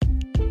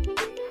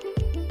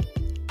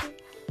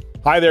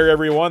Hi there,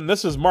 everyone.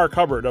 This is Mark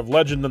Hubbard of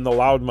Legend and the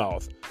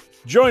Loudmouth.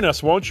 Join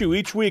us, won't you,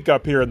 each week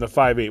up here in the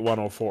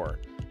 58104.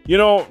 You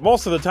know,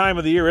 most of the time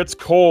of the year it's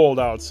cold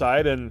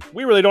outside, and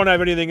we really don't have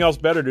anything else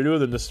better to do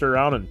than to sit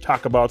around and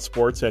talk about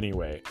sports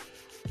anyway.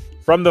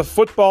 From the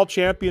football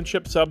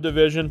championship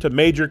subdivision to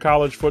major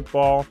college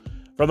football,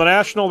 from the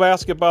National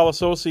Basketball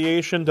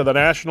Association to the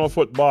National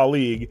Football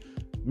League,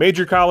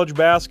 major college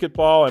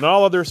basketball, and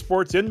all other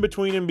sports in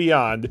between and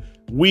beyond,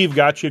 we've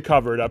got you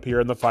covered up here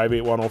in the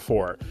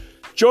 58104.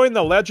 Join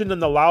the Legend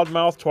and the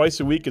Loudmouth twice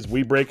a week as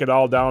we break it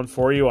all down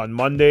for you on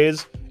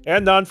Mondays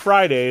and on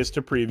Fridays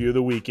to preview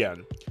the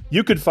weekend.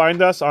 You can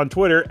find us on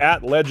Twitter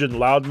at Legend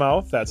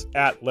Loudmouth, that's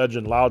at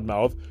Legend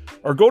Loudmouth,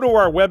 or go to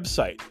our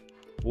website,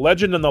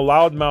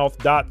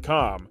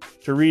 legendandtheloudmouth.com,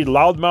 to read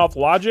Loudmouth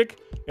Logic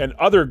and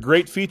other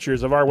great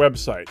features of our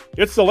website.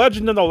 It's the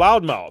Legend and the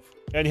Loudmouth,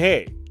 and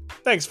hey,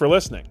 thanks for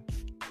listening.